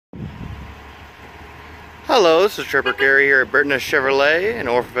Hello, this is Tripper Gary here at Burton Chevrolet in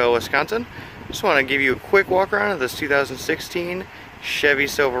Orfordville, Wisconsin. Just want to give you a quick walk around of this 2016 Chevy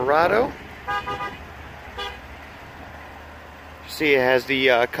Silverado. See, it has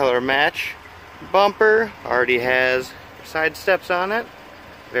the color match bumper, already has side steps on it,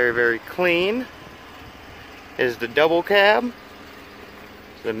 very clean. Is the double cab,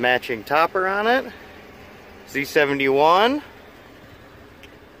 the matching topper on it, Z71.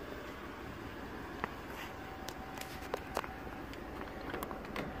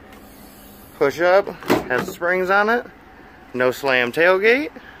 Push up, has springs on it, no slam tailgate.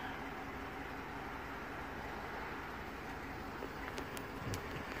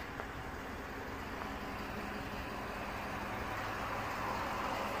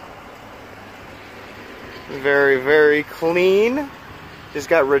 Very clean. Just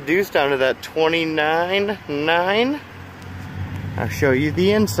got reduced down to that 29.9. I'll show you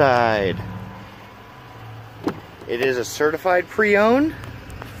the inside. It is a certified pre-owned.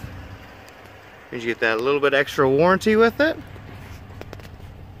 You get that little bit extra warranty with it.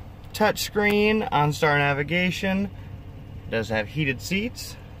 Touch screen, OnStar navigation. It does have heated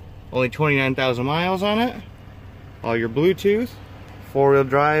seats. Only 29,000 miles on it. All your Bluetooth, 4-wheel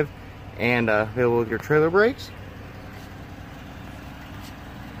drive, and available with your trailer brakes.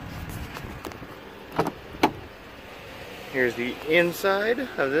 Here's the inside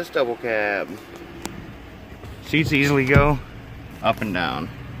of this double cab. Seats easily go up and down.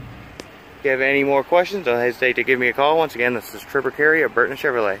 If you have any more questions, don't hesitate to give me a call. Once again, this is Tripper Gary at Burton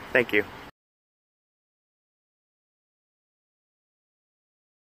Chevrolet. Thank you.